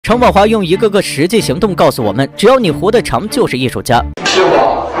常宝华用一个个实际行动告诉我们，只要你活得长，就是艺术家。师傅，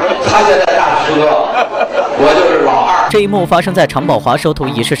他现在大师哥，我就是老二。这一幕发生在常宝华收徒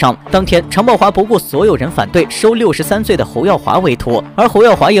仪式上。当天，常宝华不顾所有人反对，收63岁的侯耀华为徒。而侯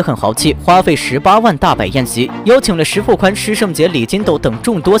耀华也很豪气，花费18万大摆宴席，邀请了石富宽、施圣杰、李金斗等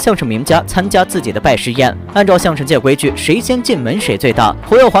众多相声名家参加自己的拜师宴。按照相声界规矩，谁先进门谁最大。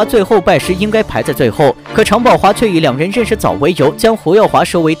侯耀华最后拜师应该排在最后，可常宝华却以两人认识早为由，将侯耀华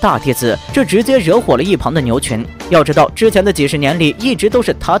收为大弟子，这直接惹火了一旁的牛群。要知道，之前的几十年里，一直都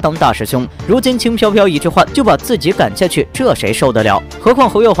是他当大师兄，如今轻飘飘一句话就把自己赶下去，这谁受得了？何况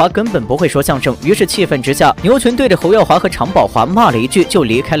侯耀华根本不会说相声，于是气愤之下，牛群对着侯耀华和常宝华骂了一句，就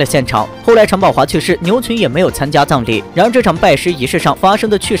离开了现场。后来常宝华去世，牛群也没有参加葬礼。然而这场拜师仪式上发生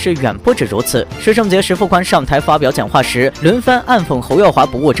的趣事远不止如此。施圣杰、石富宽上台发表讲话时，轮番暗讽侯耀华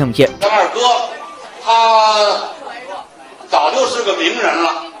不务正业。咱二哥，他早就是个名人了。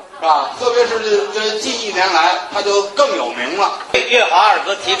是吧？特别是这近1年来，他就更有名了。对月华二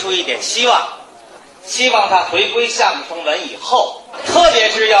哥提出一点希望，希望他回归相声文以后，特别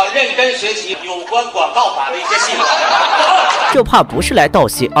是要认真学习有关广告法的一些系统。这怕不是来道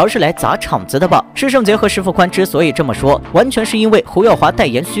喜，而是来砸场子的吧？施圣杰和石富宽之所以这么说，完全是因为侯耀华代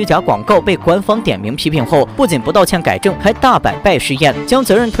言虚假广告被官方点名批评后，不仅不道歉改正，还大摆拜师宴，将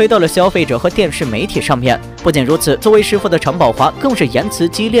责任推到了消费者和电视媒体上面。不仅如此，作为师傅的常宝华更是言辞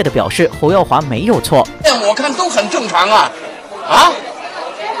激烈的表示侯耀华没有错。我看都很正常啊，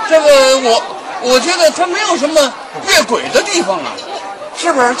这个我觉得他没有什么越轨的地方啊，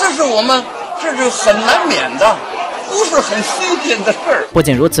是不是？这是我们这是很难免的。不是很新鲜的事儿。不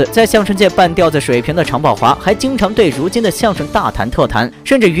仅如此，在相声界半吊子水平的常宝华，还经常对如今的相声大谈特谈，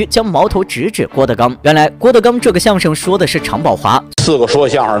甚至于将矛头直指郭德纲。原来郭德纲这个相声说的是常宝华。4个说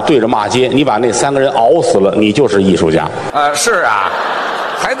相声对着骂街，你把那3个人熬死了，你就是艺术家。是啊。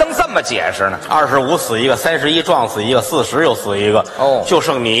还能这么解释呢？25死一个，31撞死一个，40又死一个，就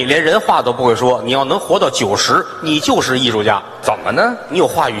剩你连人话都不会说。你要能活到90，你就是艺术家。怎么呢？你有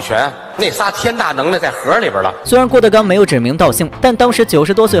话语权。那仨天大能耐在盒里边了。虽然郭德纲没有指名道姓，但当时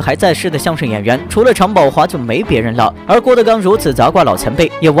90多岁还在世的相声演员，除了常宝华就没别人了。而郭德纲如此砸挂老前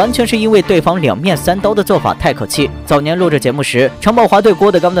辈，也完全是因为对方两面3刀的做法太可气。早年录制节目时，常宝华对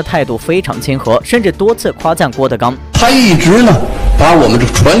郭德纲的态度非常亲和，甚至多次夸赞郭德纲。他一直呢把我们这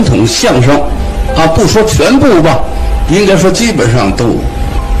传统相声不说全部吧，应该说基本上都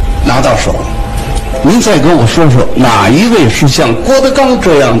拿到手了。您再跟我说说，哪一位是像郭德纲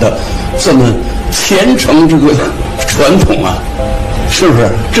这样的这么虔诚这个传统啊？是不是？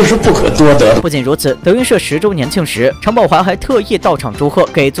这是不可多得的。不仅如此，德云社10周年庆时，常宝华还特意到场祝贺，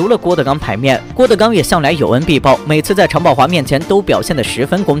给足了郭德纲牌面。郭德纲也向来有恩必报，每次在常宝华面前都表现得十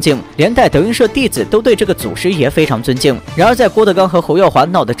分恭敬，连带德云社弟子都对这个祖师爷非常尊敬。然而在郭德纲和侯耀华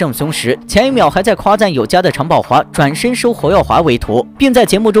闹得正凶时，前一秒还在夸赞有加的常宝华转身收侯耀华为徒，并在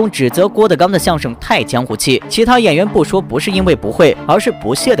节目中指责郭德纲的相声太江湖气。其他演员不说不是因为不会，而是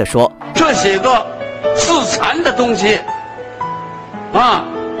不屑地说：“这些个自残的东西。”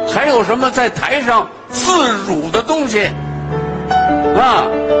还有什么在台上自辱的东西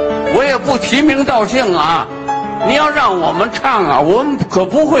我也不提名道姓啊。你要让我们唱我们可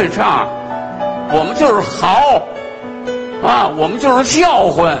不会唱，我们就是嚎我们就是叫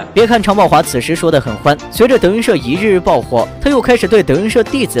唤。别看常宝华此时说得很欢，随着德云社一日日爆火，他又开始对德云社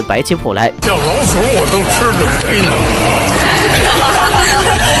弟子摆起谱来。叫老鼠我都吃得亏呢。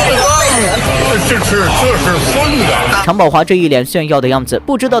这是孙子。常宝华这一脸炫耀的样子，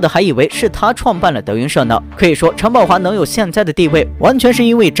不知道的还以为是他创办了德云社呢。可以说，常宝华能有现在的地位，完全是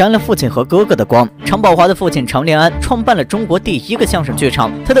因为沾了父亲和哥哥的光。常宝华的父亲常连安创办了中国第1个相声剧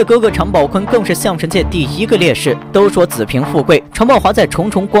场，他的哥哥常宝坤更是相声界第1个烈士。都说子凭富贵，常宝华在重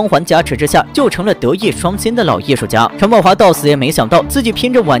重光环加持之下，就成了德艺双馨的老艺术家。常宝华到死也没想到，自己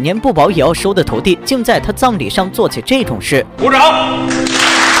拼着晚年不保也要收的徒弟，竟在他葬礼上做起这种事。鼓掌。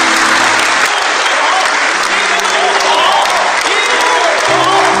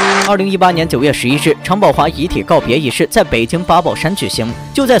2018年9月11日，常宝华遗体告别仪式在北京八宝山举行。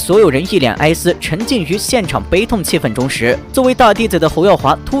就在所有人一脸哀思、沉浸于现场悲痛气氛中时，作为大弟子的侯耀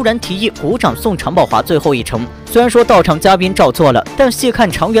华突然提议鼓掌送常宝华最后一程。虽然说到场嘉宾照做了，但细看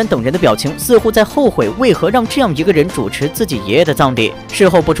常远等人的表情，似乎在后悔为何让这样一个人主持自己爷爷的葬礼。事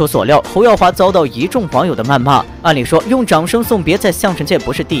后不出所料，侯耀华遭到一众网友的谩骂。按理说，用掌声送别在相声界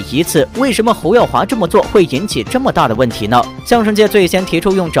不是第1次，为什么侯耀华这么做会引起这么大的问题呢？相声界最先提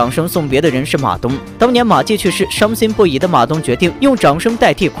出用掌声送别的人是马东。当年马季去世，伤心不已的马东决定用掌声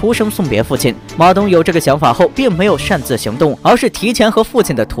代替哭声送别父亲。马东有这个想法后，并没有擅自行动，而是提前和父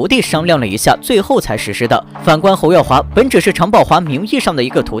亲的徒弟商量了一下，最后才实施的。反官侯耀华本只是常宝华名义上的一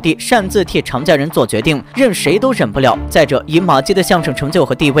个徒弟，擅自替常家人做决定，任谁都忍不了。再者，以马季的相声成就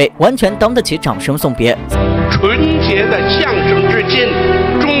和地位，完全当得起掌声送别。纯洁的相声之心，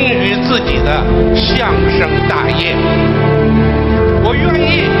忠于自己的相声大业。我愿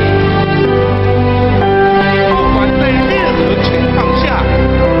意，不管在任何情况下，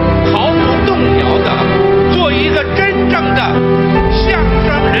毫不动摇的做一个真正的相声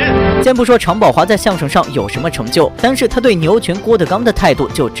人。先不说常宝华在相声上有什么成就，但是他对牛群郭德纲的态度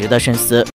就值得深思。